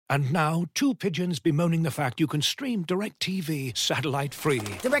And now, two pigeons bemoaning the fact you can stream DirecTV satellite-free.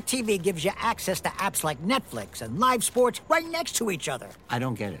 DirecTV gives you access to apps like Netflix and live sports right next to each other. I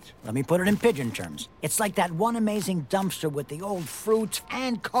don't get it. Let me put it in pigeon terms. It's like that one amazing dumpster with the old fruits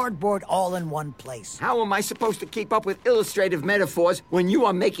and cardboard all in one place. How am I supposed to keep up with illustrative metaphors when you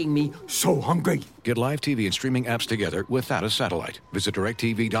are making me so hungry? Get live TV and streaming apps together without a satellite. Visit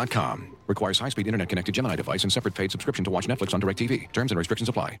DirecTV.com. Requires high-speed internet-connected Gemini device and separate paid subscription to watch Netflix on DirecTV. Terms and restrictions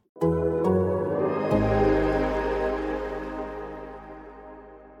apply.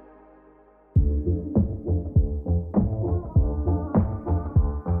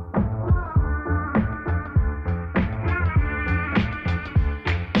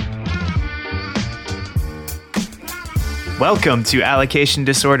 Welcome to Allocation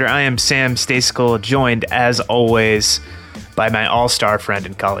Disorder. I am Sam Stasical, joined as always by my all-star friend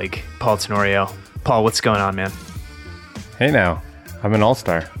and colleague, Paul Tenorio. Paul, what's going on, man? Hey now, I'm an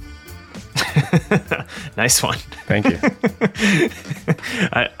all-star. Nice one. Thank you.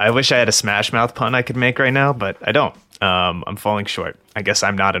 I wish I had a Smash Mouth pun I could make right now, but I don't. I'm falling short. I guess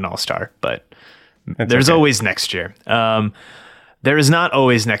I'm not an all-star, but there's always next year. There is not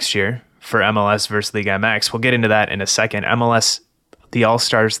always next year for MLS versus Liga MX. We'll get into that in a second. MLS, the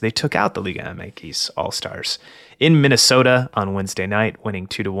All-Stars, they took out the Liga MX All-Stars in Minnesota on Wednesday night, winning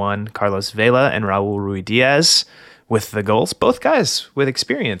 2-1. Carlos Vela and Raul Ruidiaz with the goals. Both guys with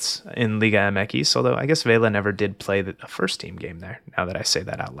experience in Liga MX, although I guess Vela never did play a first-team game there, now that I say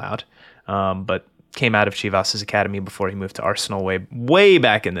that out loud. But came out of Chivas' academy before he moved to Arsenal way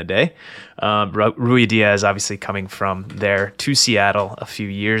back in the day. Ruidiaz obviously coming from there to Seattle a few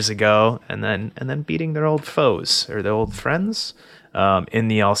years ago, and then beating their old foes or their old friends in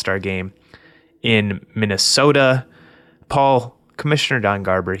the All-Star game in Minnesota. Paul, Commissioner Don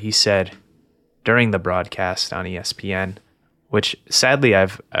Garber, he said during the broadcast on ESPN, which sadly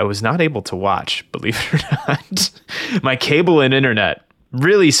I was not able to watch, believe it or not. My cable and internet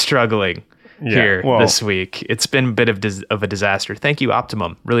really struggling this week. It's been a bit of a disaster. Thank you,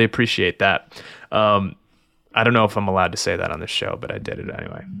 Optimum. Really appreciate that. I don't know if I'm allowed to say that on this show, but I did it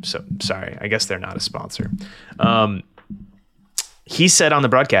anyway. So sorry. I guess they're not a sponsor. He said on the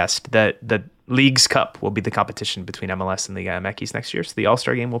broadcast that the Leagues Cup will be the competition between MLS and Liga MX next year. So the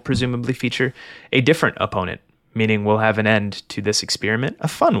All-Star game will presumably feature a different opponent, meaning we'll have an end to this experiment. A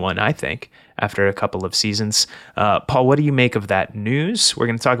fun one, I think, after a couple of seasons. Paul, what do you make of that news? We're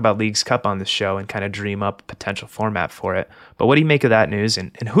going to talk about Leagues Cup on this show and kind of dream up a potential format for it. But what do you make of that news?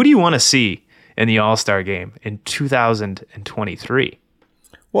 And who do you want to see in the All-Star game in 2023?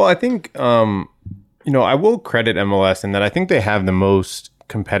 Well, I think, I will credit MLS in that I think they have the most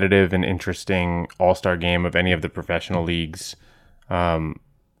competitive and interesting All-Star game of any of the professional leagues. The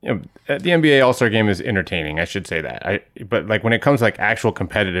NBA All-Star game is entertaining. I should say that. But like when it comes to like actual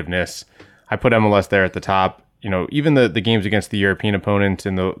competitiveness, I put MLS there at the top. Even the games against the European opponents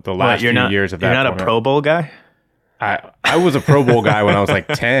in the last few years of that. You're not a Pro Bowl guy? I was a Pro Bowl guy when I was like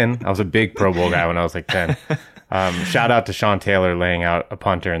 10. I was a big Pro Bowl guy when I was like 10. Shout out to Sean Taylor laying out a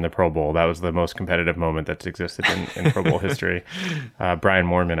punter in the Pro Bowl. That was the most competitive moment that's existed in Pro Bowl history. Brian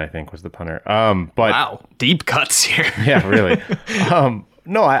Moorman, I think, was the punter. Wow, deep cuts here. Yeah, really.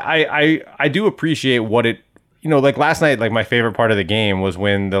 No, I do appreciate what it, like last night, like my favorite part of the game was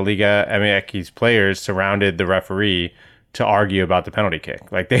when the Liga MX players surrounded the referee to argue about the penalty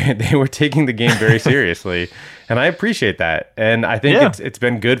kick. Like they were taking the game very seriously, and I appreciate that. And I think it's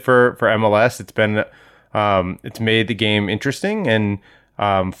been good for MLS. It's been it's made the game interesting and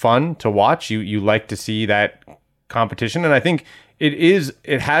fun to watch. You like to see that competition, and I think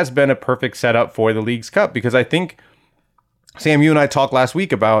it has been a perfect setup for the Leagues Cup, because I think, Sam, you and I talked last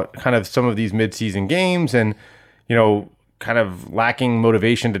week about kind of some of these mid-season games and, kind of lacking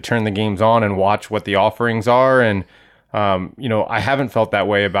motivation to turn the games on and watch what the offerings are. And, I haven't felt that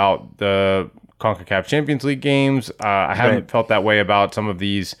way about the CONCACAF Champions League games. I haven't felt that way about some of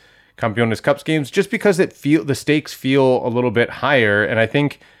these Campeones Cups games, just because the stakes feel a little bit higher. And I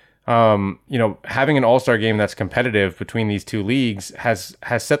think, having an all-star game that's competitive between these two leagues has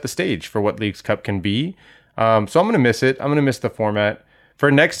set the stage for what Leagues Cup can be. So I'm going to miss it. I'm going to miss the format. For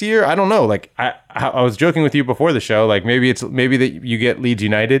next year, I don't know. Like I was joking with you before the show. Like maybe that you get Leeds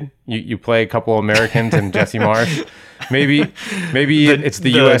United. You play a couple Americans and Jesse Marsh. Maybe it's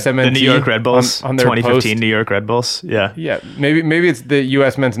the USMNT, the New York Red Bulls, on their 2015 New York Red Bulls. Yeah. Maybe it's the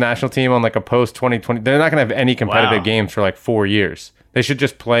U.S. men's national team on like a post 2020. They're not going to have any competitive games for like 4 years. They should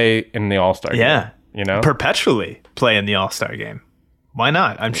just play in the All-Star game. Perpetually play in the All-Star game. Why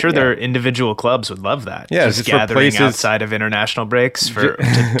not? I'm sure their individual clubs would love that. Yeah, just gathering outside of international breaks to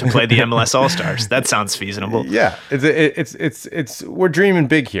play the MLS All-Stars. That sounds feasible. Yeah, it's we're dreaming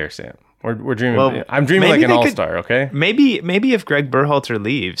big here, Sam. We're dreaming. Well, I'm dreaming like an all-star. Okay. Maybe if Greg Berhalter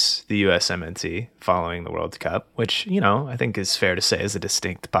leaves the USMNT following the World Cup, which I think is fair to say is a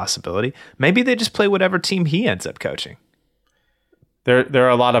distinct possibility, maybe they just play whatever team he ends up coaching. There are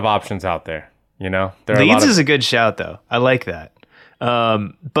a lot of options out there. Leeds is a good shout, though. I like that.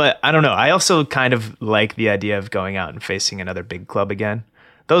 But I don't know. I also kind of like the idea of going out and facing another big club again.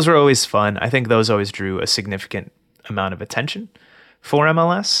 Those were always fun. I think those always drew a significant amount of attention for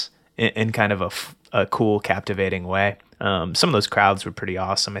MLS in kind of a cool, captivating way. Some of those crowds were pretty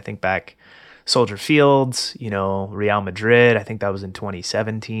awesome. I think back Soldier Fields, Real Madrid, I think that was in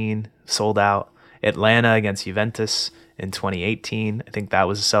 2017, sold out. Atlanta against Juventus in 2018, I think that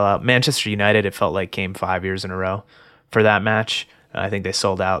was a sellout. Manchester United, it felt like came 5 years in a row for that match. I think they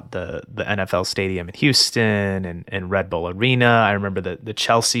sold out the NFL stadium in Houston and Red Bull Arena. I remember the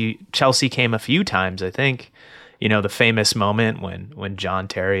Chelsea came a few times, I think. The famous moment when John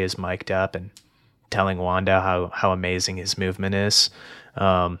Terry is mic'd up and telling Wanda how amazing his movement is.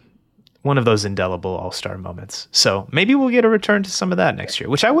 One of those indelible all-star moments. So maybe we'll get a return to some of that next year,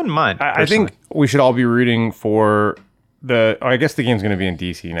 which I wouldn't mind. I think we should all be rooting for I guess the game's going to be in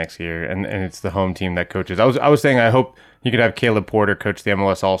DC next year, and it's the home team that coaches. I was saying I hope you could have Caleb Porter coach the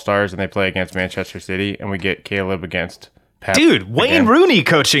MLS All-Stars and they play against Manchester City, and we get Caleb against Pep. Dude, Wayne Rooney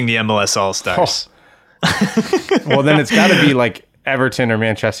coaching the MLS All-Stars. Well, then it's got to be like Everton or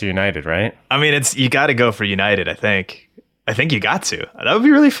Manchester United, right? I mean, you got to go for United, I think. I think you got to. That would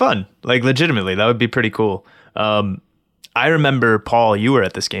be really fun. Like, legitimately, that would be pretty cool. I remember, Paul, you were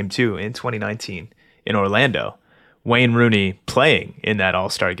at this game too in 2019 in Orlando. Wayne Rooney playing in that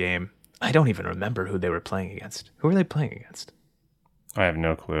All-Star game. I don't even remember who they were playing against. Who were they playing against? I have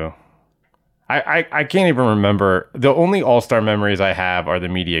no clue. I can't even remember. The only All-Star memories I have are the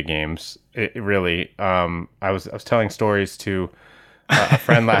media games. It really. I was telling stories to a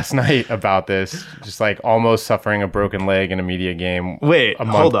friend last night about this, just like almost suffering a broken leg in a media game. Wait, a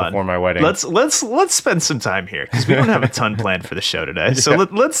month hold on. Before my wedding. Let's spend some time here because we don't have a ton planned for the show today. So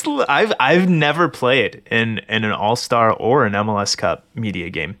let's. I've never played in an All-Star or an MLS Cup media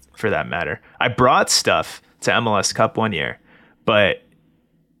game for that matter. I brought stuff to MLS Cup one year, but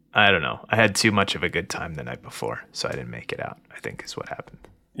I don't know. I had too much of a good time the night before, so I didn't make it out, I think is what happened.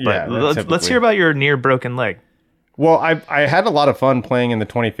 Yeah, but let's hear about your near broken leg. Well, I had a lot of fun playing in the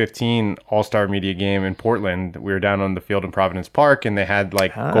 2015 All-Star Media Game in Portland. We were down on the field in Providence Park, and they had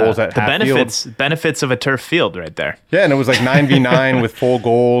like goals at half field. Benefits of a turf field right there. Yeah, and it was like 9v9 with full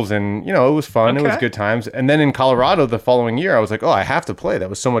goals, and it was fun. Okay. It was good times. And then in Colorado the following year, I was like, oh, I have to play. That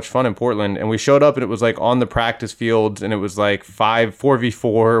was so much fun in Portland. And we showed up, and it was like on the practice fields, and it was like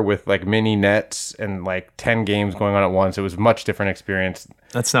 4v4 with like mini nets and like 10 games going on at once. It was a much different experience.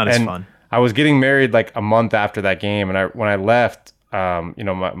 That's not as fun. I was getting married like a month after that game, and when I left,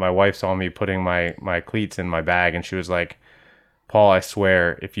 my wife saw me putting my cleats in my bag, and she was like, Paul, I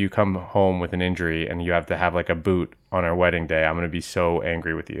swear, if you come home with an injury and you have to have like a boot on our wedding day, I'm going to be so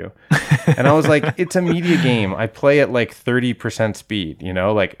angry with you. And I was like, it's a media game. I play at like 30% speed,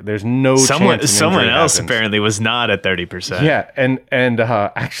 like there's no chance. Someone else apparently was not at 30%. Yeah. And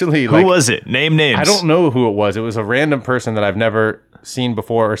actually, who was it? Name names. I don't know who it was. It was a random person that I've never seen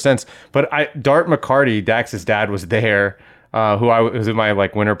before or since, but Dart McCarty, Dax's dad, was there, who was in my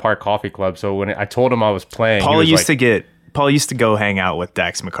like Winter Park Coffee Club. So when I told him I was playing, Paul used to go hang out with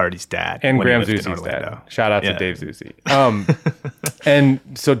Dax McCarty's dad and Graham Zusi's dad. Shout out to Dave Zusi. And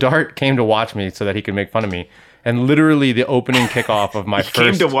so Dart came to watch me so that he could make fun of me. And literally the opening kickoff of my first...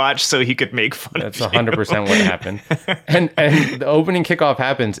 came to watch so he could make fun of you. That's 100% what happened. And the opening kickoff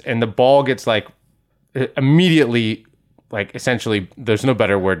happens, and the ball gets like immediately... like essentially, there's no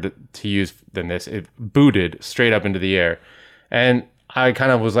better word to use than this. It booted straight up into the air. And I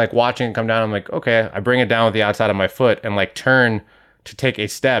kind of was like watching it come down. I'm like, okay, I bring it down with the outside of my foot and like turn to take a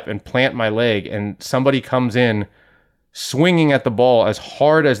step and plant my leg. And somebody comes in swinging at the ball as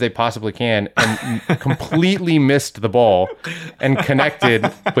hard as they possibly can and completely missed the ball and connected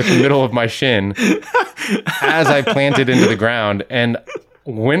with the middle of my shin as I planted into the ground. And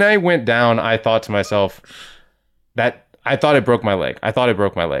when I went down, I thought to myself I thought it broke my leg.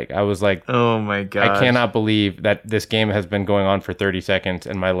 I was like, oh my God. I cannot believe that this game has been going on for 30 seconds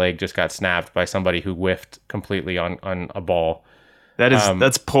and my leg just got snapped by somebody who whiffed completely on a ball.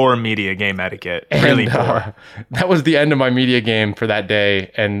 That's poor media game etiquette. Really poor. That was the end of my media game for that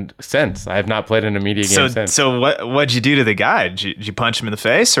day. And since I have not played in a media game since. So what'd you do to the guy? Did you punch him in the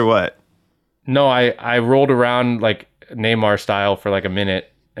face or what? No, I rolled around like Neymar style for like a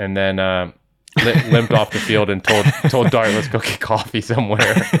minute, and then limped off the field and told Dart, let's go get coffee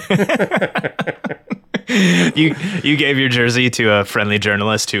somewhere. You gave your jersey to a friendly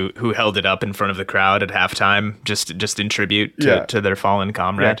journalist who held it up in front of the crowd at halftime, just in tribute to their fallen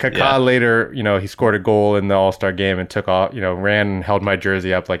comrade. Yeah, Kaká later, he scored a goal in the All-Star game and took off, ran and held my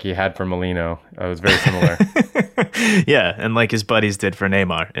jersey up like he had for Molino. It was very similar. Yeah, and like his buddies did for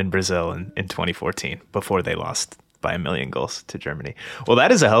Neymar in Brazil in 2014 before they lost by 1 million goals to Germany. Well,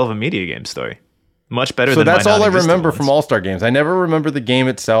 that is a hell of a media game story. Much better than that's my all I non-existent remember ones. from All-Star games. I never remember the game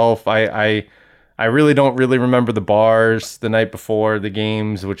itself. I really don't really remember the bars the night before the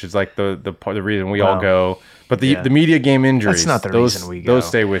games, which is like the reason we all go. But the media game injuries, that's not the reason we go. Those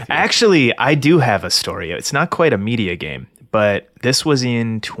stay with you. Actually, I do have a story. It's not quite a media game, but this was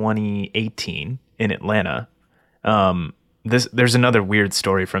in 2018 in Atlanta. There's another weird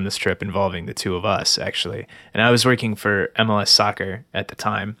story from this trip involving the two of us, actually. And I was working for MLS Soccer at the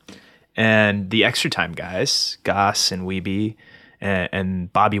time, and the Extra Time guys, Goss and Weeby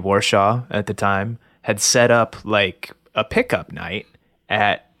and Bobby Warshaw at the time, had set up like a pickup night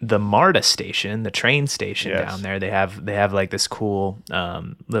at the MARTA station, the train station down there. They have like this cool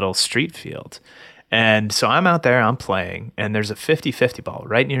little street field. And so I'm out there, I'm playing, and there's a 50-50 ball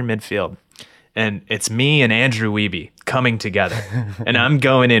right near midfield. And it's me and Andrew Weeby coming together, and I'm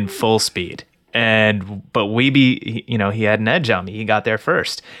going in full speed. But Weeby, he had an edge on me. He got there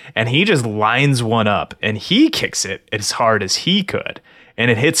first, and he just lines one up, and he kicks it as hard as he could,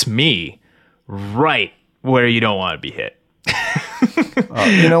 and it hits me right where you don't want to be hit.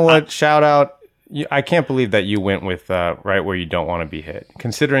 You know what? Shout out. I can't believe that you went with right where you don't want to be hit,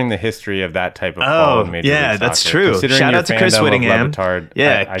 considering the history of that type of call in Major League Soccer. That's true. Shout out to Chris Whittingham.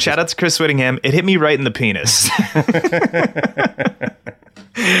 I shout out to Chris Whittingham. It hit me right in the penis.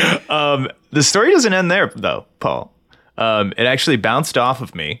 The story doesn't end there, though, Paul. It actually bounced off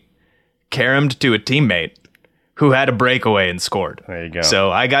of me, caromed to a teammate who had a breakaway and scored. There you go. So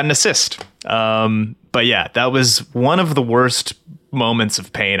I got an assist. But yeah, that was one of the worst moments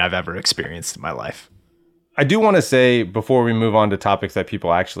of pain I've ever experienced in my life. I do want to say, before we move on to topics that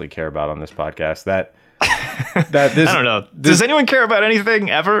people actually care about on this podcast, that this, I don't know. Does anyone care about anything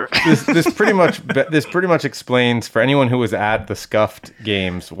ever? this pretty much explains, for anyone who was at the scuffed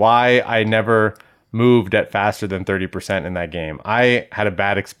games, why I never moved at faster than 30% in that game. I had a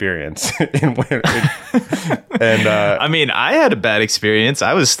bad experience I mean, I had a bad experience.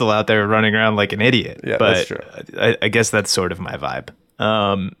 I was still out there running around like an idiot. Yeah, but that's true. I guess that's sort of my vibe.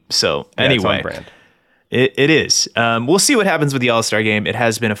 So anyway, it's on brand. It is. We'll see what happens with the All-Star game. It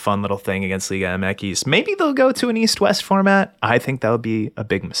has been a fun little thing against Liga MX East. Maybe they'll go to an East-West format. I think that would be a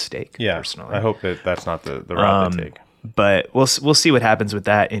big mistake. Yeah, personally. I hope that's not the route they take. But we'll see what happens with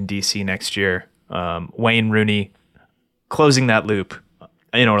that in DC next year. Wayne Rooney closing that loop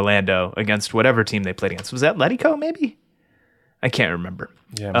in Orlando against whatever team they played against. Was that Letico, maybe? I can't remember.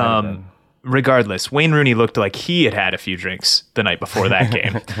 Yeah. Regardless, Wayne Rooney looked like he had a few drinks the night before that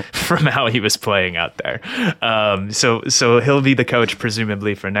game from how he was playing out there. So he'll be the coach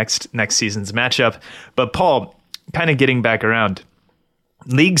presumably for next season's matchup. But Paul, kind of getting back around,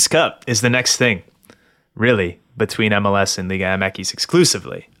 Leagues Cup is the next thing, really, between MLS and Liga MX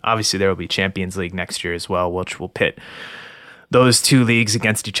exclusively. Obviously, there will be Champions League next year as well, which will pit those two leagues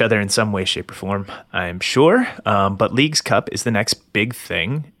against each other in some way, shape, or form, I'm sure. But Leagues Cup is the next big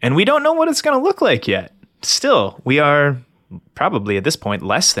thing, and we don't know what it's going to look like yet. Still, we are probably at this point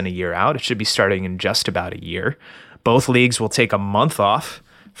less than a year out. It should be starting in just about a year. Both leagues will take a month off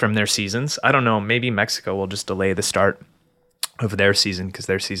from their seasons. I don't know, maybe Mexico will just delay the start of their season because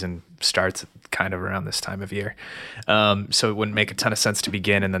their season starts kind of around this time of year. So it wouldn't make a ton of sense to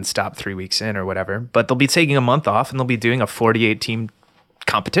begin and then stop 3 weeks in or whatever. But they'll be taking a month off and they'll be doing a 48-team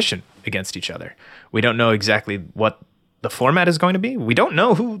competition against each other. We don't know exactly what the format is going to be. We don't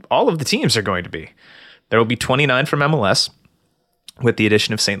know who all of the teams are going to be. There will be 29 from MLS with the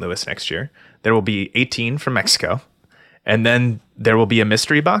addition of St. Louis next year. There will be 18 from Mexico. And then there will be a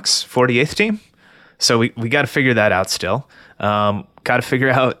mystery box 48th team. So we got to figure that out still. Got to figure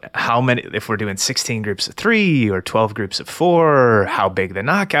out how many, if we're doing 16 groups of 3 or 12 groups of 4, how big the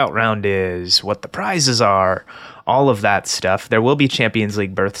knockout round is, what the prizes are, all of that stuff. There will be Champions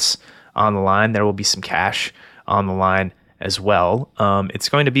League berths on the line. There will be some cash on the line as well. It's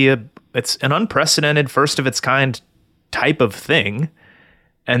going to be it's an unprecedented, first of its kind type of thing.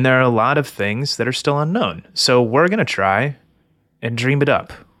 And there are a lot of things that are still unknown. So we're going to try and dream it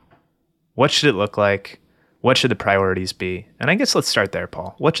up. What should it look like? What should the priorities be? And I guess let's start there,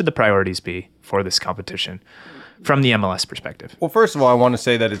 Paul. What should the priorities be for this competition from the MLS perspective. Well, first of all, I want to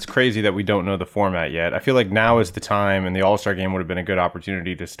say that it's crazy that we don't know the format yet. I feel like now is the time, and the All-Star game would have been a good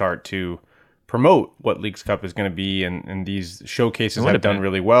opportunity to start to promote what Leagues Cup is going to be, and these showcases have done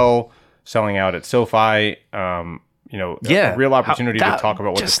really well, selling out at SoFi. A real opportunity to talk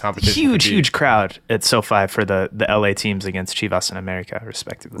about what this competition could be. Huge crowd at SoFi for the LA teams against Chivas and America,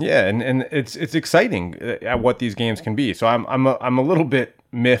 respectively. Yeah, and it's exciting at what these games can be. So I'm a little bit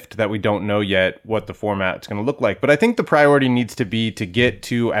miffed that we don't know yet what the format is going to look like. But I think the priority needs to be to get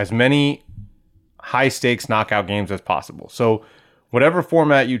to as many high stakes knockout games as possible. So whatever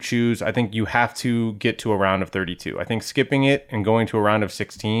format you choose, I think you have to get to a round of 32. I think skipping it and going to a round of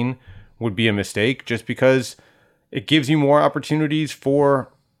 16 would be a mistake, just because it gives you more opportunities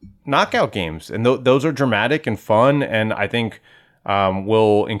for knockout games. And those are dramatic and fun, and I think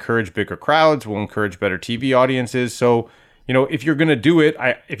will encourage bigger crowds, will encourage better TV audiences. So, if you're going to do it,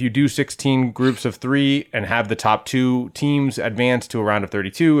 if you do 16 groups of 3 and have the top 2 teams advance to a round of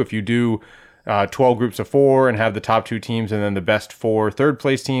 32, if you do 12 groups of 4 and have the top 2 teams and then the best 4 third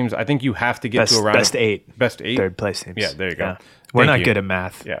place teams, I think you have to get to a round best 8 third place teams. Yeah, there you go. Yeah. We're not good at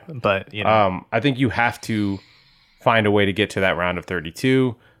math. Yeah, but I think you have to find a way to get to that round of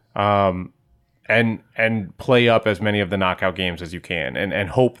 32, and play up as many of the knockout games as you can, and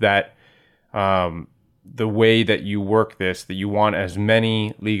hope that the way that you work this, that you want as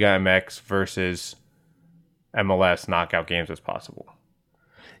many Liga MX versus MLS knockout games as possible.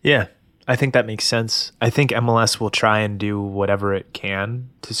 Yeah, I think that makes sense. I think MLS will try and do whatever it can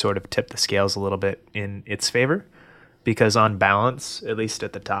to sort of tip the scales a little bit in its favor, because on balance, at least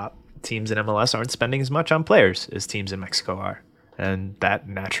at the top, teams in MLS aren't spending as much on players as teams in Mexico are. And that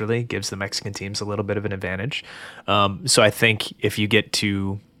naturally gives the Mexican teams a little bit of an advantage. So I think if you get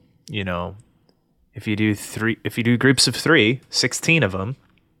to, if you do groups of 3, 16 of them,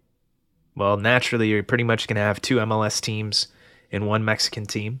 well, naturally you're pretty much going to have 2 MLS teams and 1 Mexican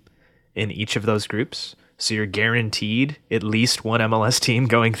team in each of those groups. So you're guaranteed at least 1 MLS team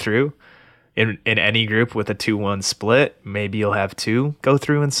going through in any group with a 2-1 split. Maybe you'll have 2 go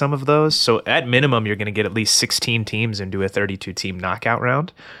through in some of those. So at minimum, you're going to get at least 16 teams into a 32-team knockout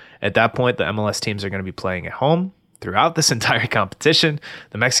round. At that point, the MLS teams are going to be playing at home throughout this entire competition.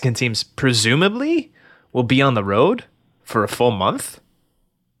 The Mexican teams presumably will be on the road for a full month.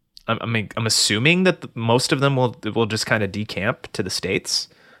 I'm assuming that most of them will just kind of decamp to the States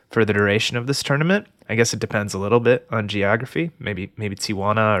for the duration of this tournament. I guess it depends a little bit on geography. Maybe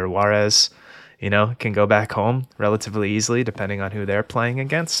Tijuana or Juarez, can go back home relatively easily depending on who they're playing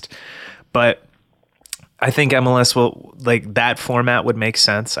against. But I think MLS will, that format would make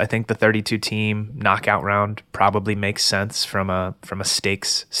sense. I think the 32-team knockout round probably makes sense from a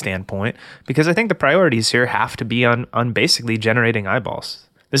stakes standpoint, because I think the priorities here have to be on basically generating eyeballs.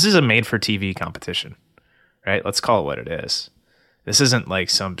 This is a made-for-TV competition, right? Let's call it what it is. This isn't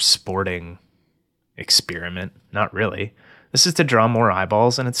like some sporting experiment. Not really. This is to draw more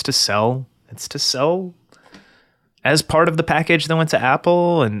eyeballs, and it's to sell as part of the package that went to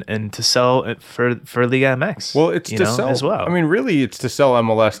Apple, and to sell it for Liga MX. Well, it's to sell as well. I mean, really, it's to sell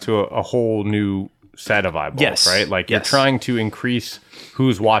MLS to a whole new set of eyeballs, right? You're trying to increase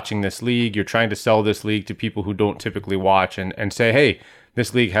who's watching this league. You're trying to sell this league to people who don't typically watch, and say, hey,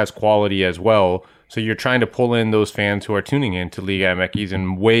 this league has quality as well. So you're trying to pull in those fans who are tuning in to Liga MX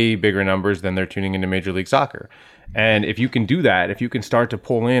in way bigger numbers than they're tuning into Major League Soccer. And if you can do that, if you can start to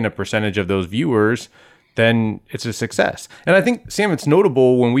pull in a percentage of those viewers, then it's a success. And I think, Sam, it's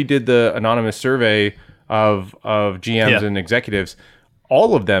notable when we did the anonymous survey of GMs and executives,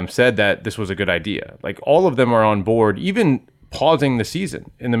 all of them said that this was a good idea. All of them are on board, even pausing the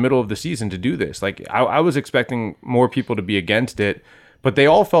season in the middle of the season to do this. I was expecting more people to be against it, but they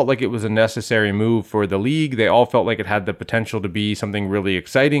all felt like it was a necessary move for the league. They all felt like it had the potential to be something really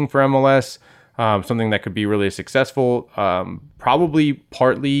exciting for MLS, something that could be really successful. Probably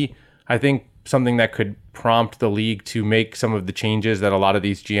partly, I think, something that could prompt the league to make some of the changes that a lot of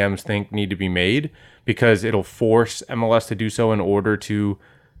these GMs think need to be made, because it'll force MLS to do so in order to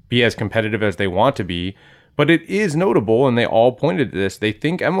be as competitive as they want to be. But it is notable, and they all pointed to this, they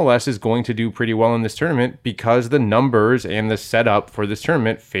think MLS is going to do pretty well in this tournament because the numbers and the setup for this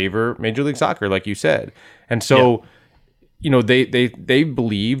tournament favor Major League Soccer, like you said. And so, they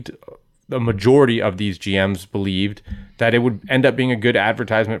believed, the majority of these GMs believed, that it would end up being a good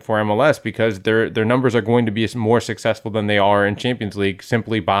advertisement for MLS because their numbers are going to be more successful than they are in Champions League,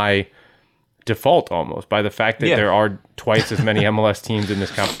 simply by default, almost, by the fact that there are twice as many MLS teams in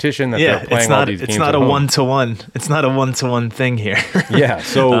this competition, that they're playing all these games. It's not a one-to-one. It's not a one-to-one thing here.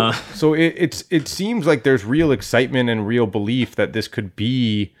 So it seems like there's real excitement and real belief that this could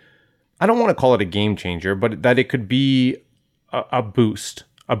be I don't want to call it a game changer, but that it could be a boost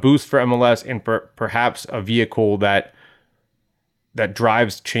for MLS and perhaps a vehicle that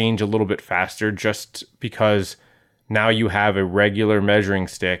drives change a little bit faster, just because now you have a regular measuring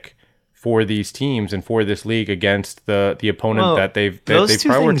stick for these teams and for this league against the opponent that they've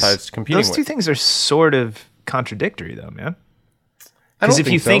prioritized competing with. Those two things are sort of contradictory, though, man. Because if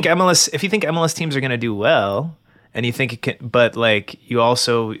you think MLS teams are going to do well, and you think it can, but like you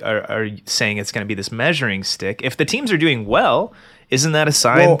also are saying it's going to be this measuring stick. If the teams are doing well, isn't that a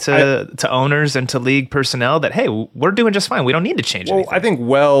sign to owners and to league personnel that, hey, we're doing just fine. We don't need to change anything. I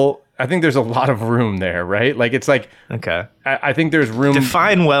think there's a lot of room there, right? Like it's like, okay, I think there's room.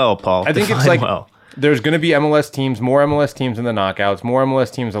 Define well, Paul. I think it's like there's going to be more MLS teams in the knockouts, more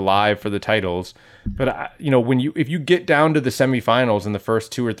MLS teams alive for the titles. But if you get down to the semifinals in the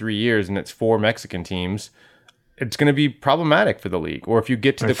first 2 or 3 years and it's 4 Mexican teams, it's going to be problematic for the league. Or if you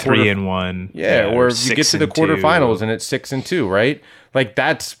get to the 3-1, or if you get to the quarterfinals and it's 6-2, right? Like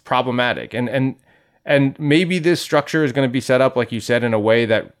that's problematic. And maybe this structure is going to be set up, like you said, in a way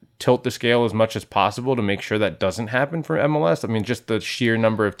that tilt the scale as much as possible to make sure that doesn't happen for MLS. I mean, just the sheer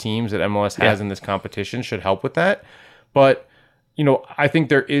number of teams that MLS has in this competition should help with that. But I think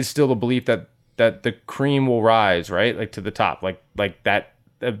there is still a belief that the cream will rise, right? Like to the top, like that.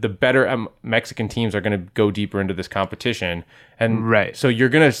 The better Mexican teams are going to go deeper into this competition, and so you're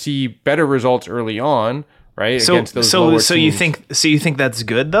going to see better results early on, right? Against those lower teams. You think that's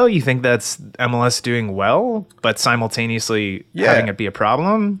good though? You think that's MLS doing well, but simultaneously having it be a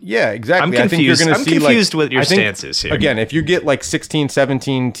problem? Yeah, exactly. I'm confused. I'm confused with your stances here. Again, if you get like 16,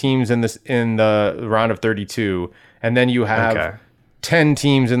 17 teams in the round of 32, and then you have 10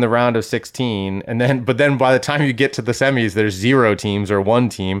 teams in the round of 16, but then by the time you get to the semis, there's 0 teams or 1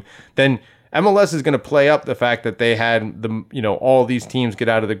 team, then MLS is going to play up the fact that they had all these teams get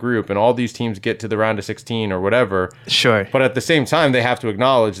out of the group and all these teams get to the round of 16 or whatever. Sure. But at the same time, they have to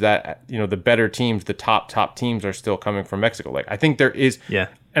acknowledge that, the better teams, the top teams are still coming from Mexico. Like I think there is,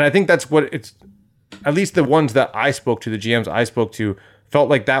 and I think that's what it's, at least the ones that I spoke to, the GMs I spoke to, felt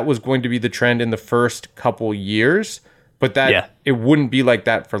like that was going to be the trend in the first couple years. But that it wouldn't be like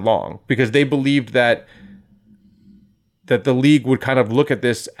that for long, because they believed that the league would kind of look at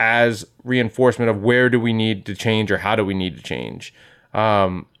this as reinforcement of where do we need to change or how do we need to change.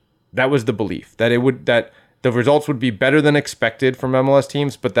 That was the belief that that the results would be better than expected from MLS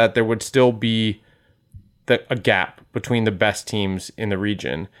teams, but that there would still be a gap between the best teams in the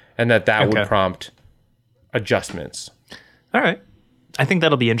region, and that would prompt adjustments. All right. I think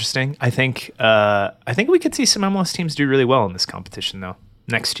that'll be interesting. I think we could see some MLS teams do really well in this competition, though,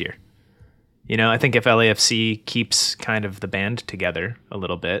 next year. I think if LAFC keeps kind of the band together a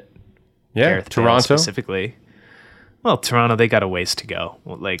little bit, Gareth Toronto Bale specifically. Well, Toronto, they got a ways to go.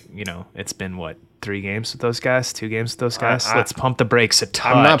 It's been 3 games with those guys, 2 games with those guys. Let's pump the brakes a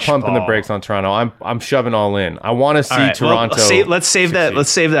touch. I'm not pumping the brakes on Toronto. I'm shoving all in. I want to see Toronto. Let's save that. Let's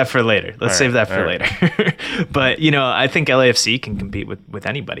save that for later. Later. But I think LAFC can compete with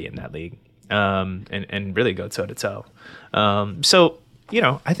anybody in that league, and really go toe to toe. So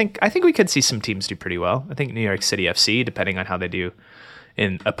I think we could see some teams do pretty well. I think New York City FC, depending on how they do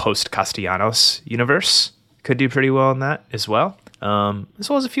in a post Castellanos universe, could do pretty well in that as well. As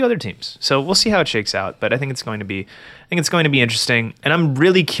well as a few other teams. So we'll see how it shakes out, but I think it's going to be interesting, and I'm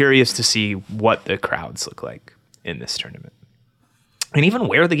really curious to see what the crowds look like in this tournament. And even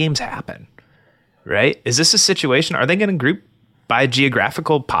where the games happen. Right? Is this a situation, are they going to group by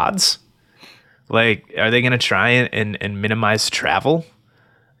geographical pods? Like, are they going to try and minimize travel?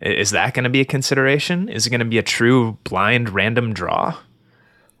 Is that going to be a consideration? Is it going to be a true blind random draw?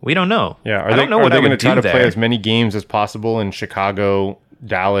 We don't know. Yeah, are they going to try to play as many games as possible in Chicago,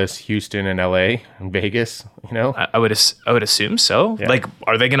 Dallas, Houston, and LA, and Vegas? I would assume so. Yeah. Like,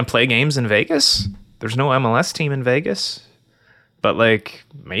 are they going to play games in Vegas? There's no MLS team in Vegas, but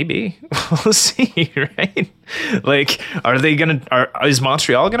maybe we'll see, right? Like, is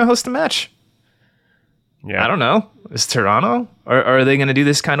Montreal going to host a match? Yeah, I don't know. Is Toronto? Or are they going to do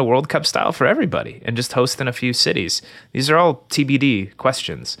this kind of World Cup style for everybody and just host in a few cities? These are all TBD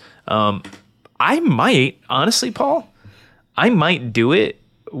questions. I might, honestly, Paul, do it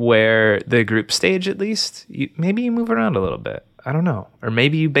where the group stage, at least, maybe you move around a little bit. I don't know. Or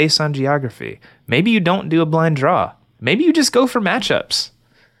maybe you base on geography. Maybe you don't do a blind draw. Maybe you just go for matchups.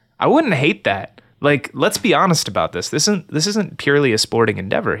 I wouldn't hate that. Like, let's be honest about this. This isn't purely a sporting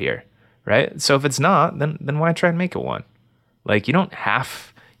endeavor here. Right? So if it's not, then why try and make it one? Like, you don't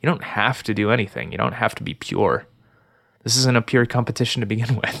have to do anything. You don't have to be pure. This isn't a pure competition to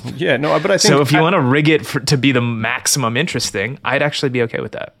begin with. Yeah, no, but I think so if you want to rig it to be the maximum interesting, I'd actually be okay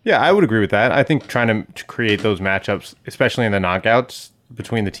with that. Yeah, I would agree with that. I think trying to create those matchups, especially in the knockouts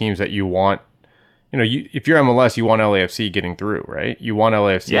between the teams that you want, if you're MLS, you want LAFC getting through, right? You want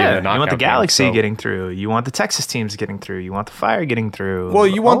LAFC in the knockout. You want the Galaxy game, so. getting through. You want the Texas teams getting through. You want the Fire getting through. Well,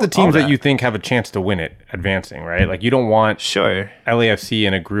 you want the teams that you think have a chance to win it advancing, right? Like you don't want LAFC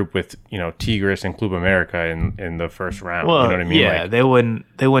in a group with, Tigres and Club America in the first round. Well, you know what I mean? Yeah, they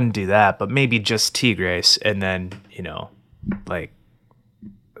wouldn't do that, but maybe just Tigres and then,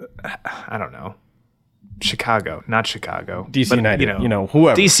 I don't know. Not Chicago. DC United,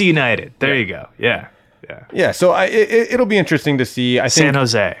 whoever. DC United. There you go. Yeah. Yeah, so it'll be interesting to see. I think San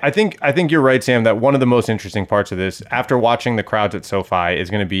Jose. I think you're right, Sam, that one of the most interesting parts of this, after watching the crowds at SoFi,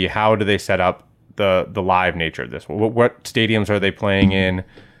 is going to be how do they set up the live nature of this? What stadiums are they playing in?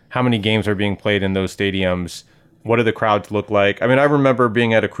 How many games are being played in those stadiums? What do the crowds look like? I mean, I remember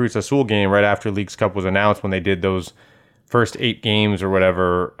being at a Cruz Azul game right after Leagues Cup was announced when they did those first 8 games or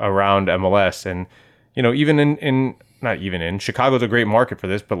whatever around MLS, and even in Chicago's a great market for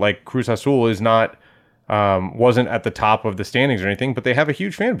this, but like Cruz Azul is not, wasn't at the top of the standings or anything, but they have a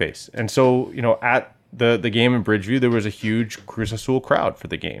huge fan base. And so, at the game in Bridgeview, there was a huge Cruz Azul crowd for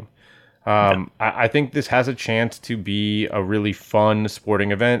the game. I think this has a chance to be a really fun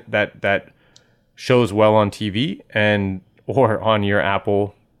sporting event that shows well on TV or on your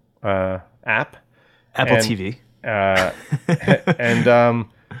Apple app. Apple TV.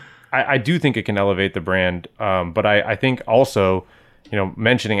 I do think it can elevate the brand, but I think also,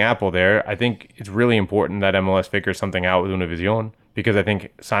 mentioning Apple there, I think it's really important that MLS figures something out with Univision, because I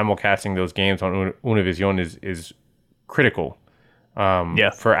think simulcasting those games on Univision is critical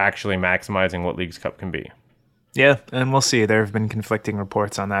for actually maximizing what Leagues Cup can be. Yeah, and we'll see. There have been conflicting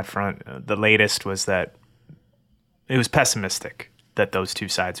reports on that front. The latest was that it was pessimistic that those two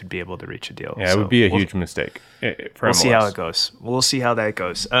sides would be able to reach a deal. Yeah, it would be a huge mistake for MLS. We'll see how it goes. We'll see how that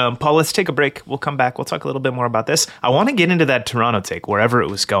goes. Paul, let's take a break. We'll come back. We'll talk a little bit more about this. I want to get into that Toronto take, wherever it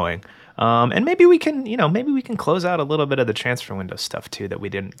was going. And maybe we can close out a little bit of the transfer window stuff too that we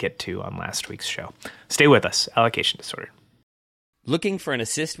didn't get to on last week's show. Stay with us. Allocation Disorder. Looking for an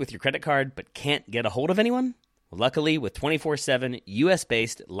assist with your credit card but can't get a hold of anyone? Luckily, with 24/7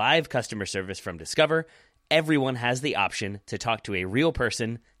 US-based live customer service from Discover, everyone has the option to talk to a real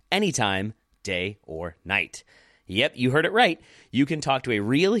person anytime, day or night. Yep, you heard it right. You can talk to a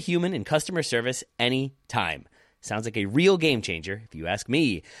real human in customer service anytime. Sounds like a real game changer, if you ask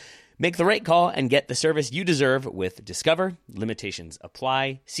me. Make the right call and get the service you deserve with Discover. Limitations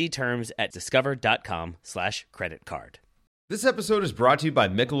apply. See terms at discover.com/creditcard. This episode is brought to you by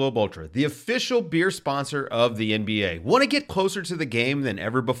Michelob Ultra, the official beer sponsor of the NBA. Want to get closer to the game than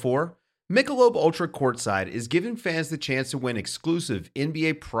ever before? Michelob Ultra Courtside is giving fans the chance to win exclusive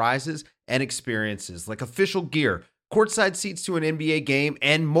NBA prizes and experiences like official gear, courtside seats to an NBA game,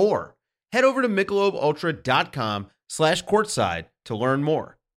 and more. Head over to MichelobUltra.com/courtside to learn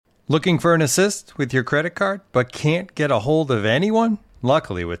more. Looking for an assist with your credit card but can't get a hold of anyone?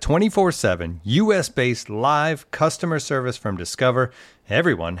 Luckily, with 24/7 US-based live customer service from Discover,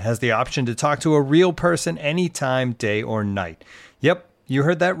 everyone has the option to talk to a real person anytime, day or night. Yep, you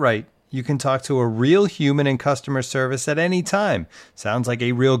heard that right. You can talk to a real human in customer service at any time. Sounds like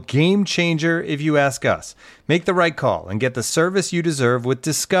a real game changer if you ask us. Make the right call and get the service you deserve with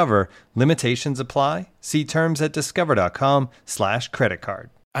Discover. Limitations apply. See terms at discover.com/creditcard.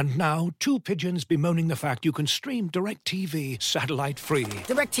 And now, two pigeons bemoaning the fact you can stream DirecTV satellite-free.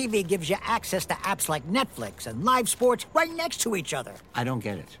 DirecTV gives you access to apps like Netflix and live sports right next to each other. I don't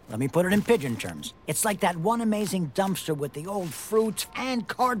get it. Let me put it in pigeon terms. It's like that one amazing dumpster with the old fruits and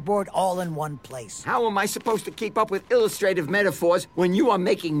cardboard all in one place. How am I supposed to keep up with illustrative metaphors when you are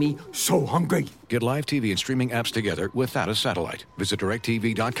making me so hungry? Get live TV and streaming apps together without a satellite. Visit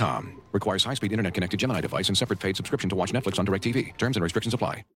DirecTV.com. Requires high-speed internet-connected Gemini device and separate paid subscription to watch Netflix on DirecTV. Terms and restrictions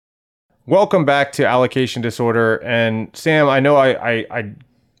apply. Welcome back to Allocation Disorder. And Sam, I know I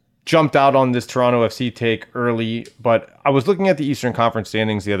jumped out on this Toronto FC take early, but I was looking at the Eastern Conference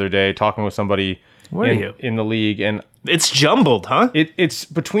standings the other day, talking with somebody in the league, and it's jumbled, huh? It's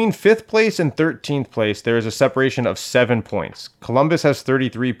between 5th place and 13th place. There is a separation of 7 points. Columbus has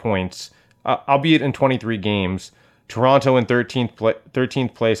 33 points, albeit in 23 games. Toronto in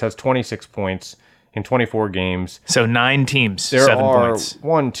 13th place has 26 points in 24 games. So 9 teams, there 7 are points.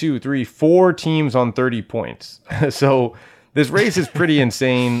 4 teams on 30 points. So this race is pretty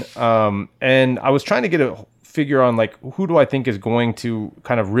insane. And I was trying to get a figure on, like, who do I think is going to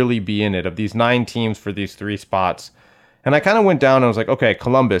kind of really be in it of these 9 teams for these 3 spots. And I kind of went down and I was like, okay,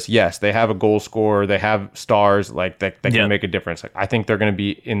 Columbus, yes, they have a goal scorer. They have stars like that can make a difference. Like, I think they're going to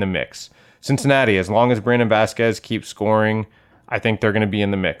be in the mix. Cincinnati, as long as Brandon Vasquez keeps scoring, I think they're going to be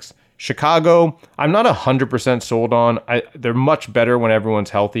in the mix. Chicago, I'm not 100% sold on. They're much better when everyone's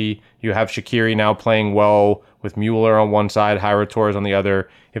healthy. You have Shaqiri now playing well with Mueller on one side, Jairo Torres on the other.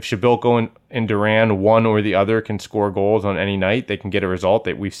 If Shabilko and Duran, one or the other, can score goals on any night, they can get a result.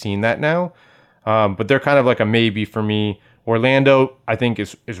 We've seen that now. But they're kind of like a maybe for me. Orlando, I think,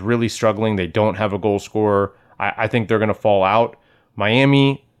 is really struggling. They don't have a goal scorer. I think they're going to fall out.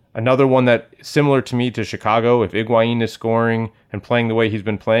 Miami, another one that similar to me to Chicago. If Higuain is scoring and playing the way he's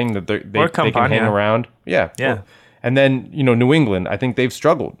been playing, that they can hang around. Yeah. And then, New England, I think they've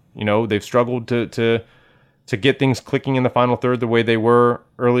struggled. They've struggled to get things clicking in the final third the way they were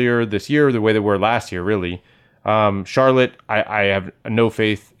earlier this year, the way they were last year, really. Charlotte, I have no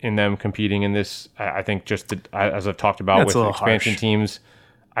faith in them competing in this. I think as I've talked about with expansion teams,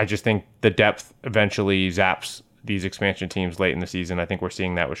 I just think the depth eventually zaps these expansion teams late in the season. I think we're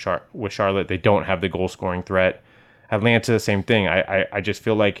seeing that with Charlotte. They don't have the goal scoring threat. Atlanta, same thing. I just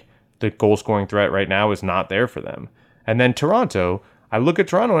feel like the goal scoring threat right now is not there for them. And then Toronto, I look at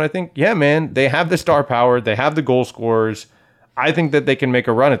Toronto and I think, yeah, man, they have the star power. They have the goal scorers. I think that they can make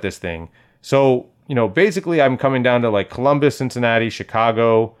a run at this thing. So, basically I'm coming down to like Columbus, Cincinnati,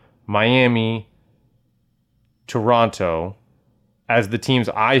 Chicago, Miami, Toronto as the teams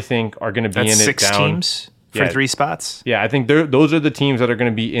I think are going to be in it 6 down. Teams for 3 spots? Yeah, I think those are the teams that are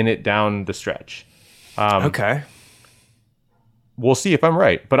going to be in it down the stretch. Okay. We'll see if I'm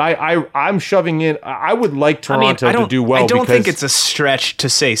right. But I'm shoving in. I would like Toronto to do well. I don't think it's a stretch to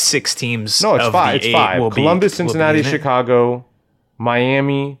say 6 teams. No, it's 5. It's 5. Columbus, Cincinnati, Chicago,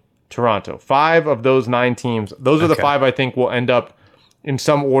 Miami, Toronto. 5 of those 9 teams. Those are the 5 I think will end up in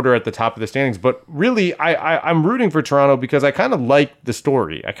some order at the top of the standings. But really, I'm rooting for Toronto because I kind of like the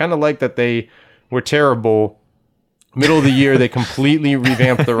story. I kind of like that they were terrible. Middle of the year, they completely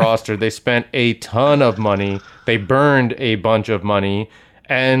revamped the roster. They spent a ton of money. They burned a bunch of money.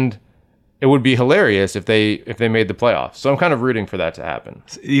 And it would be hilarious if they made the playoffs. So I'm kind of rooting for that to happen.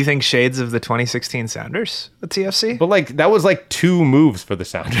 You think shades of the 2016 Sounders at TFC? But that was 2 moves for the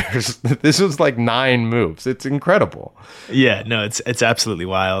Sounders. This was 9 moves. It's incredible. Yeah, no, it's absolutely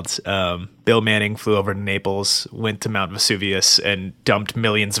wild. Bill Manning flew over to Naples, went to Mount Vesuvius, and dumped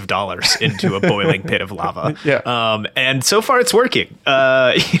millions of dollars into a boiling pit of lava. Yeah. And so far, it's working.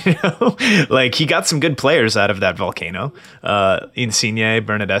 He got some good players out of that volcano. Insigne,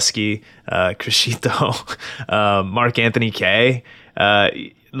 Bernadeschi, Crescito, Mark Anthony Kaye.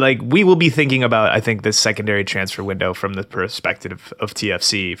 We will be thinking about, I think, this secondary transfer window from the perspective of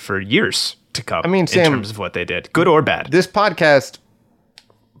TFC for years to come. Sam, in terms of what they did, good or bad. This podcast,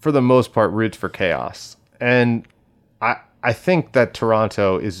 for the most part, roots for chaos, and I think that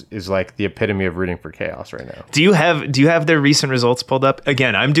Toronto is like the epitome of rooting for chaos right now. Do you have their recent results pulled up?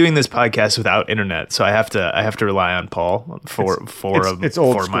 Again, I'm doing this podcast without internet, so I have to rely on Paul for old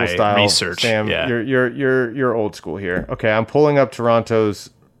school my style, research. Sam, yeah. You're old school here. Okay, I'm pulling up Toronto's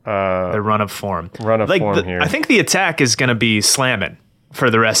their run of form. Here. I think the attack is going to be slamming for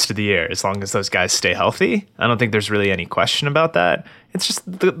the rest of the year as long as those guys stay healthy. I don't think there's really any question about that. It's just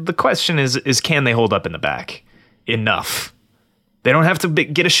the question is can they hold up in the back enough? They don't have to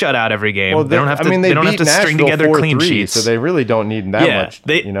get a shutout every game. Well, they don't have to. They don't have to string together clean sheets. So they really don't need that much.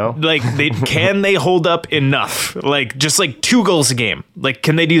 Can they hold up enough? Just 2 goals a game.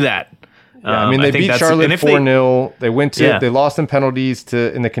 Can they do that? Yeah, they beat Charlotte 4-0. They went to they lost in penalties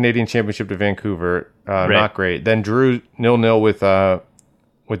in the Canadian Championship to Vancouver. Not great. Then drew 0-0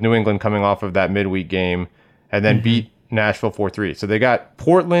 with New England coming off of that midweek game, and then beat Nashville 4-3. So they got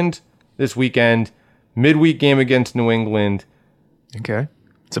Portland this weekend, midweek game against New England. Okay.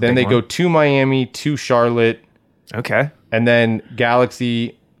 Then they go to Miami, to Charlotte. Okay. And then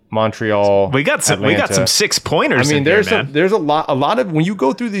Galaxy, Montreal. We got some 6-pointers. There's a lot of when you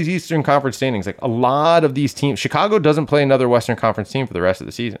go through these Eastern Conference standings, a lot of these teams. Chicago doesn't play another Western Conference team for the rest of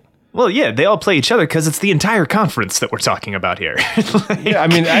the season. Well, yeah, they all play each other because it's the entire conference that we're talking about here.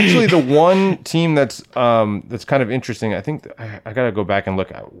 Actually, the one team that's kind of interesting, I think I got to go back and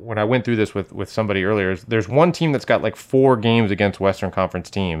look at when I went through this with somebody earlier. There's one team that's got 4 games against Western Conference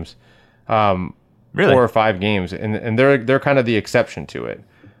teams, really? 4 or 5 games, and they're kind of the exception to it.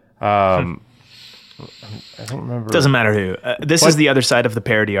 I don't remember. Doesn't matter who. This is the other side of the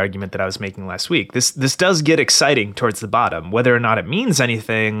parity argument that I was making last week. This does get exciting towards the bottom. Whether or not it means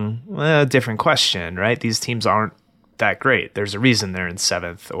anything, different question, right? These teams aren't that great. There's a reason they're in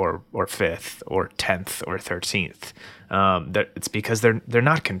 7th or 5th or 10th or 13th. It's because they're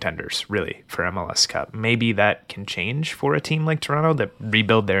not contenders really for MLS Cup. Maybe that can change for a team like Toronto that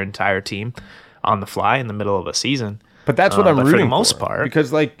rebuild their entire team on the fly in the middle of a season. But that's what I'm rooting for the most part. Because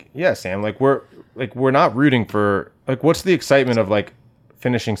Sam, we're not rooting for what's the excitement of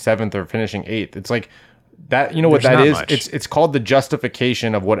finishing 7th or finishing 8th? It's like that. You know what that is? Much. It's called the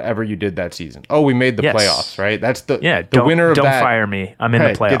justification of whatever you did that season. Oh, we made the playoffs, right? That's the winner of that. Don't fire me. I'm in the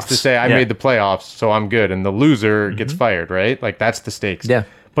playoffs. Gets to say I made the playoffs, so I'm good, and the loser gets fired, right? Like that's the stakes. Yeah.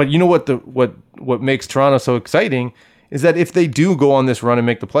 But you know what makes Toronto so exciting is that if they do go on this run and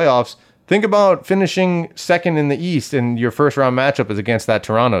make the playoffs, think about finishing 2nd in the East, and your first round matchup is against that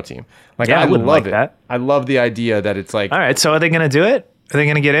Toronto team. I wouldn't love like it. that. I love the idea that it's like. All right, so are they going to do it? Are they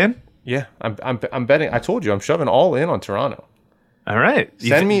going to get in? Yeah, I'm betting. I told you, I'm shoving all in on Toronto. All right.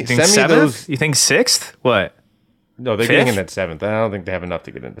 Send me seventh? those. You think 6th? What? No, they're getting in at 7th. I don't think they have enough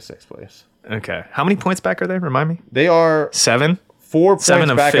to get into 6th place. Okay. How many points back are they? Remind me. They are 7. 4 points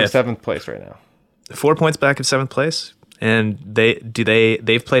 7 back of 5th. 7th place right now. 4 points back of 7th place, and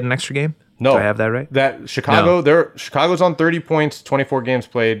they've played an extra game. No, do I have that right? That Chicago, Chicago's on 30 points, 24 games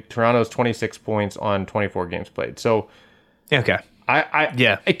played. Toronto's 26 points on 24 games played. So, okay,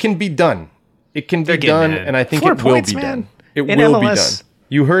 it can be done. It can be done, and I think 4 it will points, be man. done. It In will MLS. be done.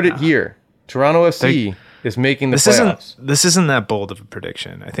 You heard it here. Toronto FC is making the playoffs. This isn't that bold of a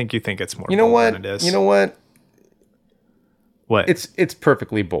prediction. I think you think it's more. You know bold what? Than it is. You know what? What? It's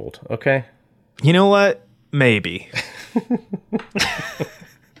perfectly bold. Okay. You know what? Maybe.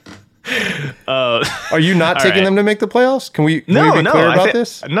 Are you not taking them to make the playoffs? Can we be clear about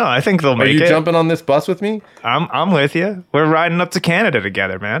this? No, I think they'll make it. Are you jumping on this bus with me? I'm with you. We're riding up to Canada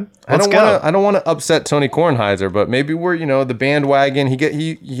together, man. Let's I go. don't want to upset Tony Kornheiser, but maybe we're the bandwagon.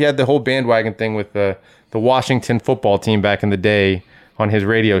 He had the whole bandwagon thing with the Washington football team back in the day on his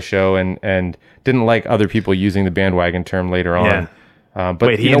radio show, and didn't like other people using the bandwagon term later on. Yeah. But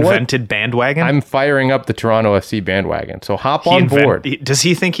wait, he invented bandwagon? I'm firing up the Toronto FC bandwagon. So hop on board. Does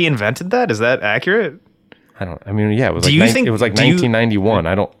he think he invented that? Is that accurate? It was like 1991.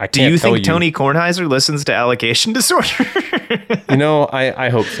 I can't Do you tell think Tony Kornheiser listens to Allocation Disorder? I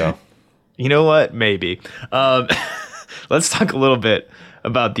hope so. You know what? Maybe. Let's talk a little bit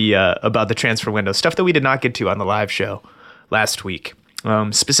about the transfer window, stuff that we did not get to on the live show last week.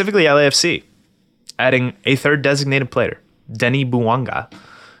 Specifically LAFC adding a third designated player, Denis Bouanga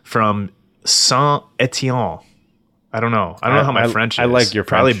from Saint-Étienne. I don't know how my French is. I like your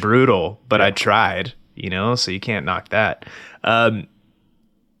Probably French. brutal, but I tried, so you can't knock that. An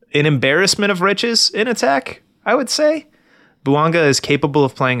embarrassment of riches in attack, I would say. Bouanga is capable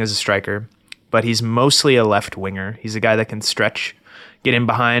of playing as a striker, but he's mostly a left winger. He's a guy that can stretch, get in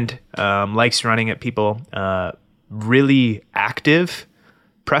behind, likes running at people, really active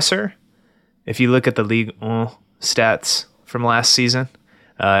presser. If you look at the Ligue 1 stats from last season,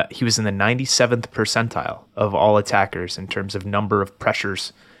 he was in the 97th percentile of all attackers in terms of number of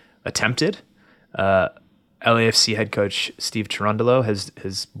pressures attempted. LAFC head coach Steve Cherundolo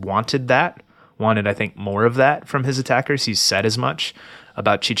has wanted, I think, more of that from his attackers. He's said as much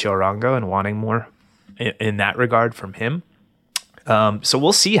about Chicho Arango and wanting more in that regard from him. So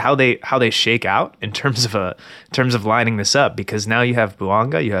we'll see how they shake out in terms of lining this up, because now you have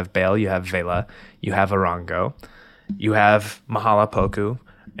Bouanga, you have Bale, you have Vela, you have Arango, you have Mahala Poku,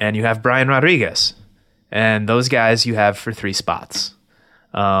 and you have Brian Rodriguez, and those guys you have for 3 spots.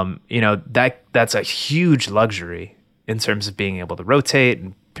 That's a huge luxury in terms of being able to rotate,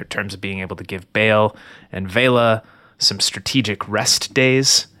 in terms of being able to give Bale and Vela some strategic rest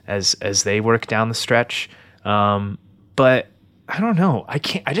days as they work down the stretch. But I don't know. I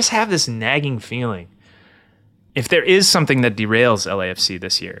just have this nagging feeling. If there is something that derails LAFC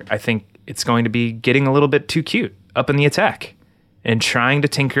this year, I think it's going to be getting a little bit too cute up in the attack and trying to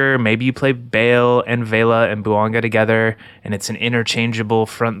tinker. Maybe you play Bale and Vela and Bouanga together, and it's an interchangeable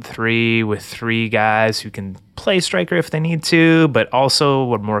front 3 with 3 guys who can play striker if they need to, but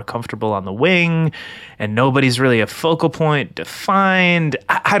also are more comfortable on the wing, and nobody's really a focal point defined.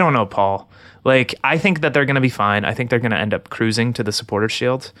 I don't know, Paul. I think that they're going to be fine. I think they're going to end up cruising to the Supporters'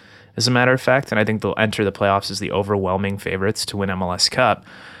 Shield, as a matter of fact, and I think they'll enter the playoffs as the overwhelming favorites to win MLS Cup.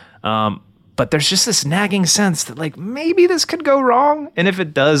 But there's just this nagging sense that maybe this could go wrong, and if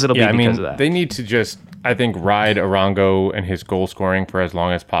it does, it'll be because of that. They need to just, I think, ride Arango and his goal scoring for as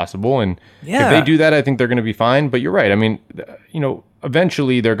long as possible, and if they do that, I think they're going to be fine. But you're right.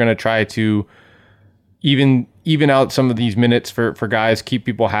 Eventually they're going to try to, even out some of these minutes for guys, keep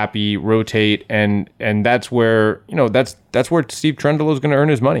people happy, rotate, and that's where that's where Steve Trundle is going to earn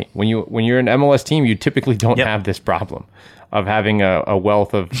his money. When you're an MLS team, you typically don't have this problem of having a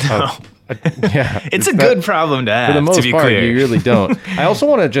wealth of it's a good problem to have. For the most part, clear. you really don't. I also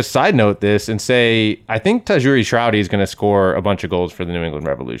want to just side note this and say I think Tajuri Shroudy is going to score a bunch of goals for the New England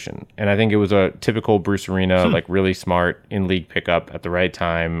Revolution, and I think it was a typical Bruce Arena, like really smart in league pickup at the right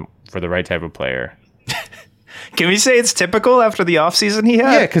time for the right type of player. Can we say it's typical after the offseason he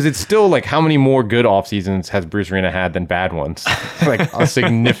had? Yeah, because it's still like how many more good off seasons has Bruce Arena had than bad ones? Like a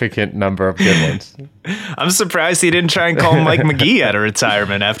significant number of good ones. I'm surprised he didn't try and call Mike McGee out of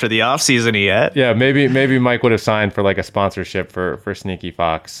retirement after the offseason he had. Yeah, maybe Mike would have signed for like a sponsorship for Sneaky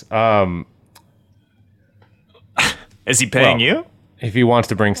Fox. Is he paying you? If he wants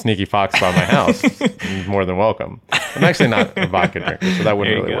to bring Sneaky Fox by my house, he's more than welcome. I'm actually not a vodka drinker, so that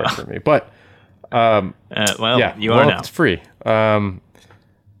wouldn't really work for me. But you are now. It's free.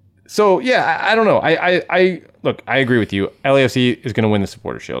 So yeah, I don't know. I look, I agree with you. LAFC is going to win the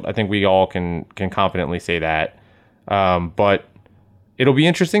Supporter Shield. I think we all can confidently say that. But it'll be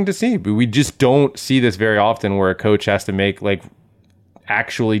interesting to see. But we just don't see this very often, where a coach has to make like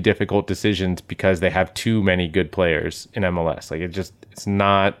actually difficult decisions because they have too many good players in MLS. Like it's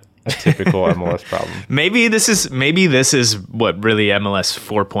not a typical MLS problem. Maybe this is what really MLS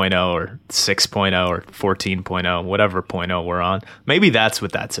 4.0 or 6.0 or 14.0, whatever 0.0 we're on. Maybe that's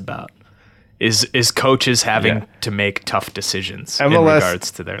what that's about. Is coaches having to make tough decisions in regards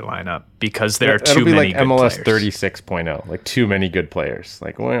to their lineup because there are too many good players. It'll be like MLS 36.0, like too many good players.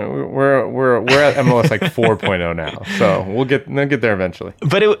 Like we're at MLS like 4.0 now, so we'll get there eventually.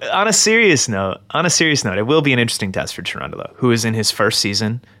 But on a serious note, it will be an interesting test for Cherundolo, who is in his first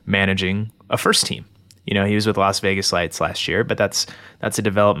season managing a first team. You know, he was with Las Vegas Lights last year, but that was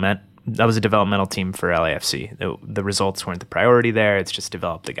a developmental team for LAFC. The results weren't the priority there. It's just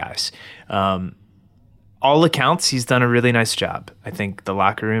develop the guys. All accounts, he's done a really nice job. I think the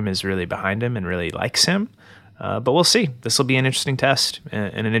locker room is really behind him and really likes him. But we'll see. This will be an interesting test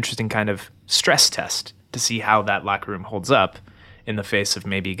and an interesting kind of stress test to see how that locker room holds up in the face of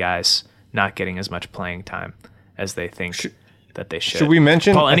maybe guys not getting as much playing time as they think that they should. Should we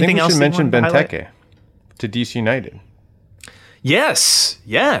mention? Paul, anything else? I think we should mention Benteke to DC United. Yes.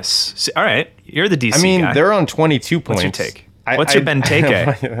 All right, you're the DC guy. I mean, they're on 22 points. What's your take? What's your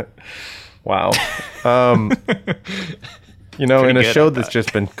Benteke? Wow. In a show that's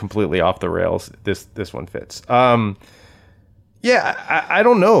just been completely off the rails, this one fits. I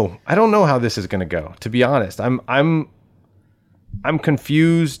don't know. I don't know how this is going to go, to be honest. I'm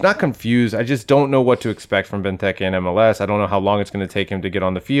confused. Not confused. I just don't know what to expect from Benteke in MLS. I don't know how long it's going to take him to get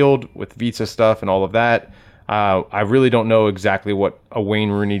on the field with visa stuff and all of that. I really don't know exactly what a Wayne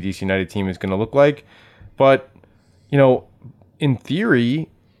Rooney DC United team is going to look like. But, in theory,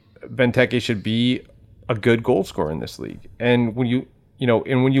 Benteke should be a good goal scorer in this league. And when you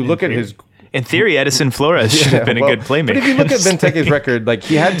look at his... In theory, Edison Flores should have been a good playmaker. But if you look at Benteke's record, like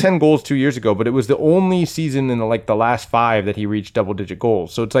he had 10 goals 2 years ago, but it was the only season in the last 5 that he reached double-digit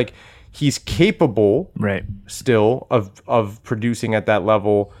goals. So it's like he's capable still of producing at that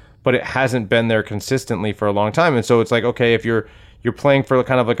level, but it hasn't been there consistently for a long time. And so it's like, okay, if you're playing for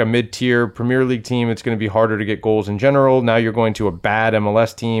kind of like a mid-tier Premier League team, it's going to be harder to get goals in general. Now you're going to a bad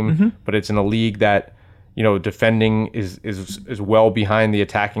MLS team, but it's in a league that, defending is well behind the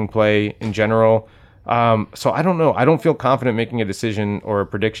attacking play in general. So I don't know. I don't feel confident making a decision or a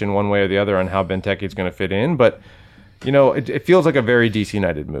prediction one way or the other on how Benteke is going to fit in, but it feels like a very DC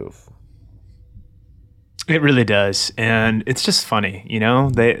United move. It really does, and it's just funny,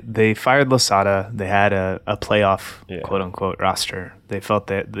 They fired Losada. They had a playoff quote unquote roster. They felt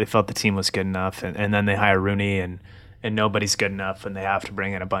the team was good enough, and then they hire Rooney, and nobody's good enough, and they have to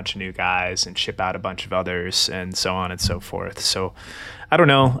bring in a bunch of new guys and ship out a bunch of others, and so on and so forth. So, I don't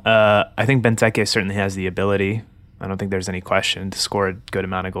know. I think Benteke certainly has the ability. I don't think there's any question to score a good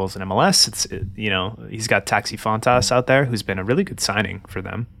amount of goals in MLS. He's got Taxi Fontas out there, who's been a really good signing for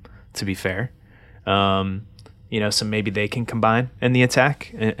them, to be fair. So maybe they can combine in the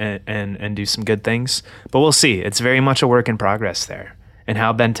attack and do some good things. But we'll see. It's very much a work in progress there. And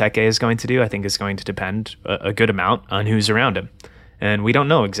how Benteke is going to do, I think, is going to depend a good amount on who's around him. And we don't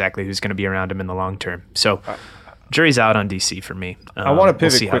know exactly who's going to be around him in the long term. So jury's out on DC for me. I want to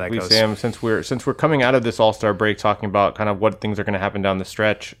pivot quickly, Sam, since we're coming out of this All-Star break talking about kind of what things are going to happen down the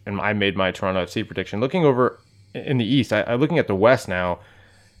stretch. And I made my Toronto FC prediction. Looking over in the East, I'm looking at the West now.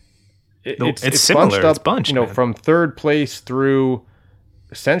 It's similar. It's bunched, from third place through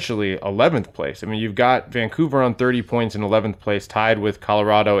essentially 11th place. I mean, you've got Vancouver on 30 points in 11th place, tied with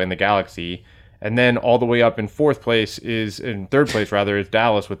Colorado and the Galaxy. And then all the way up in third place is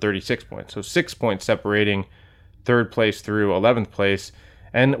Dallas with 36 points. So 6 points separating third place through 11th place.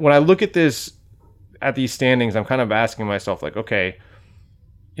 And when I look at these standings, I'm kind of asking myself, like, okay,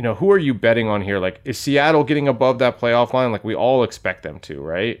 who are you betting on here? Like, is Seattle getting above that playoff line? Like, we all expect them to,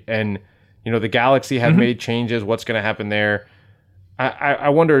 right? And, the Galaxy have made changes. What's going to happen there? I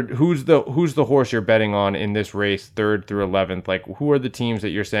wondered who's the horse you're betting on in this race, 3rd through 11th. Like, who are the teams that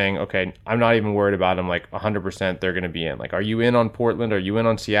you're saying, okay, I'm not even worried about them. Like 100% they're going to be in. Like, are you in on Portland? Are you in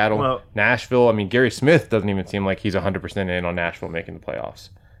on Seattle? Well, Nashville? I mean, Gary Smith doesn't even seem like he's 100% in on Nashville making the playoffs.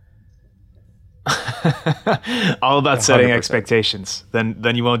 All about setting 100%. Expectations.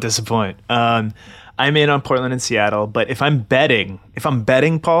 Then you won't disappoint. I'm in on Portland and Seattle, but if I'm betting,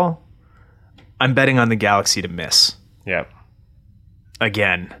 Paul, I'm betting on the Galaxy to miss. Yeah.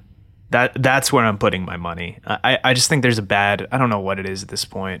 Again, that's where I'm putting my money. I just think there's I don't know what it is at this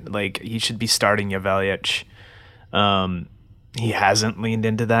point. Like, he should be starting Yevelic. He hasn't leaned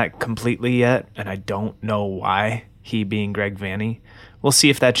into that completely yet, and I don't know why, he being Greg Vanney. We'll see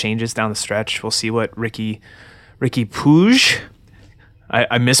if that changes down the stretch. We'll see what Ricky Puig,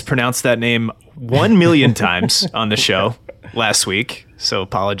 I mispronounced that name 1 million times on the show last week, so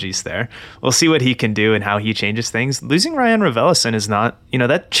apologies there. We'll see what he can do and how he changes things. Losing Ryan Raveloson is not,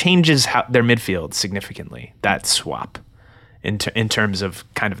 that changes their midfield significantly, that swap, in terms of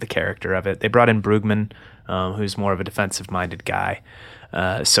kind of the character of it. They brought in Brugman, who's more of a defensive-minded guy.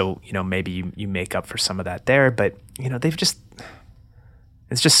 So, maybe you make up for some of that there, but,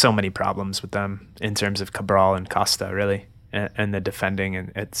 it's just so many problems with them in terms of Cabral and Costa, really, and the defending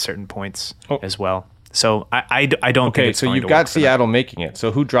at certain points as well. So I don't think it's so going you've to got work for Seattle them. making it.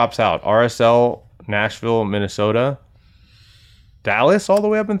 So who drops out? RSL, Nashville, Minnesota, Dallas all the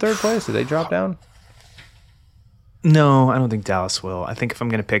way up in 3rd place? Did they drop down? No, I don't think Dallas will. I think if I'm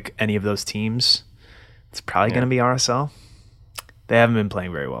going to pick any of those teams, it's probably going to be RSL. They haven't been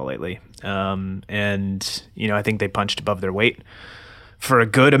playing very well lately. And, I think they punched above their weight for a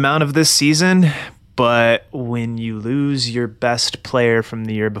good amount of this season. But when you lose your best player from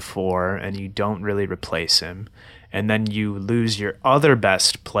the year before and you don't really replace him, and then you lose your other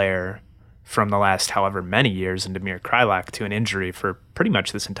best player from the last however many years in Damir Krylak to an injury for pretty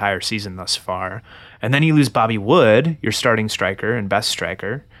much this entire season thus far, and then you lose Bobby Wood, your starting striker and best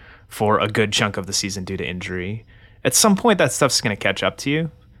striker, for a good chunk of the season due to injury, at some point that stuff's going to catch up to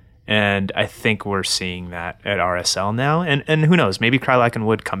you. And I think we're seeing that at RSL now. And who knows, maybe Krylak and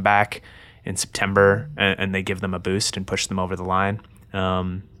Wood come back in September and they give them a boost and push them over the line.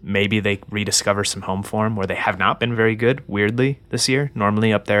 Maybe they rediscover some home form where they have not been very good, weirdly, this year.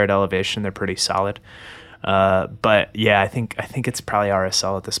 Normally up there at elevation, they're pretty solid. But yeah, I think it's probably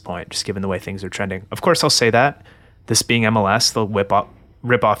RSL at this point, just given the way things are trending. Of course, I'll say that. This being MLS, they'll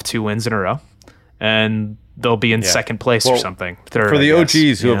rip off 2 wins in a row. And they'll be in second place or something. Third, for the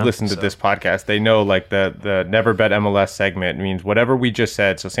OGs who have listened to this podcast, they know like the Never Bet MLS segment means whatever we just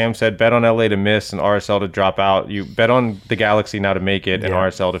said. So Sam said bet on LA to miss and RSL to drop out. You bet on the Galaxy now to make it and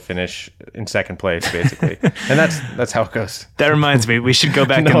RSL to finish in second place, basically. And that's how it goes. That reminds me, we should go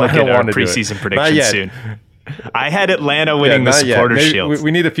back and look at our preseason predictions soon. I had Atlanta winning the Supporters Shield. We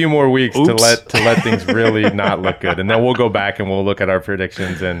need a few more weeks to let things really not look good, and then we'll go back and we'll look at our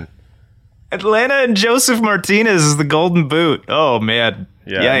predictions and. Atlanta and Joseph Martinez is the golden boot. Oh man.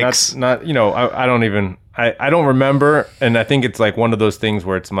 Yeah. Yikes. I don't remember. And I think it's like one of those things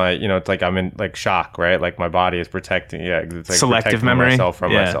where it's my, it's like I'm in like shock, right? Like my body is protecting. Yeah. It's like selective memory myself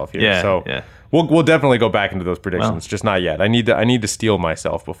from myself here. So we'll definitely go back into those predictions. Just not yet. I need to steel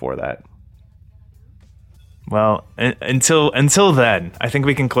myself before that. Well, until then, I think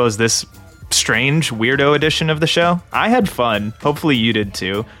we can close this strange weirdo edition of the show. I had fun. Hopefully you did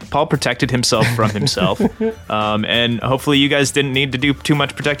too. Paul protected himself from himself. And hopefully you guys didn't need to do too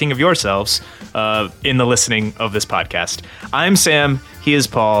much protecting of yourselves in the listening of this podcast. I'm Sam. He is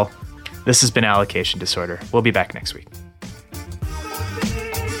Paul. This has been Allocation Disorder. We'll be back next week.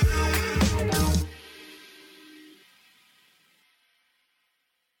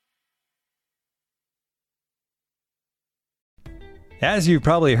 As you've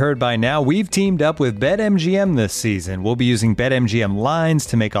probably heard by now, we've teamed up with BetMGM this season. We'll be using BetMGM lines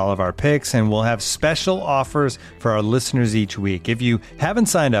to make all of our picks, and we'll have special offers for our listeners each week. If you haven't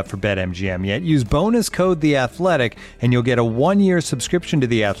signed up for BetMGM yet, use bonus code The Athletic, and you'll get a 1-year subscription to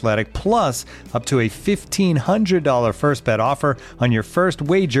The Athletic, plus up to a $1,500 first bet offer on your first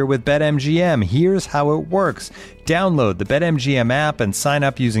wager with BetMGM. Here's how it works. Download the BetMGM app and sign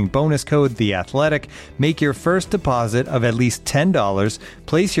up using bonus code The Athletic. Make your first deposit of at least $10.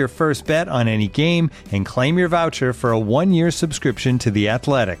 Place your first bet on any game and claim your voucher for a 1-year subscription to The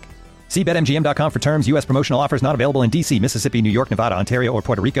Athletic. See BetMGM.com for terms. U.S. promotional offers not available in D.C., Mississippi, New York, Nevada, Ontario, or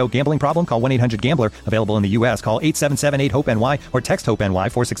Puerto Rico. Gambling problem? Call 1-800-GAMBLER. Available in the U.S. Call 877-8-HOPE-NY or text HOPE-NY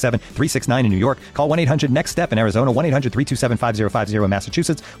 467-369 in New York. Call 1-800-NEXT-STEP in Arizona. 1-800-327-5050 in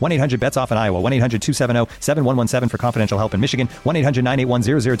Massachusetts. 1-800-BETS-OFF in Iowa. 1-800-270-7117 for confidential help in Michigan.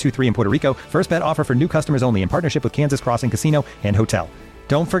 1-800-981-0023 in Puerto Rico. First bet offer for new customers only in partnership with Kansas Crossing Casino and Hotel.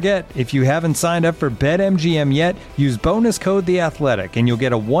 Don't forget, if you haven't signed up for BetMGM yet, use bonus code The Athletic, and you'll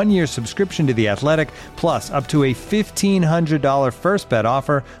get a 1-year subscription to The Athletic, plus up to a $1,500 first bet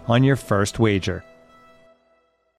offer on your first wager.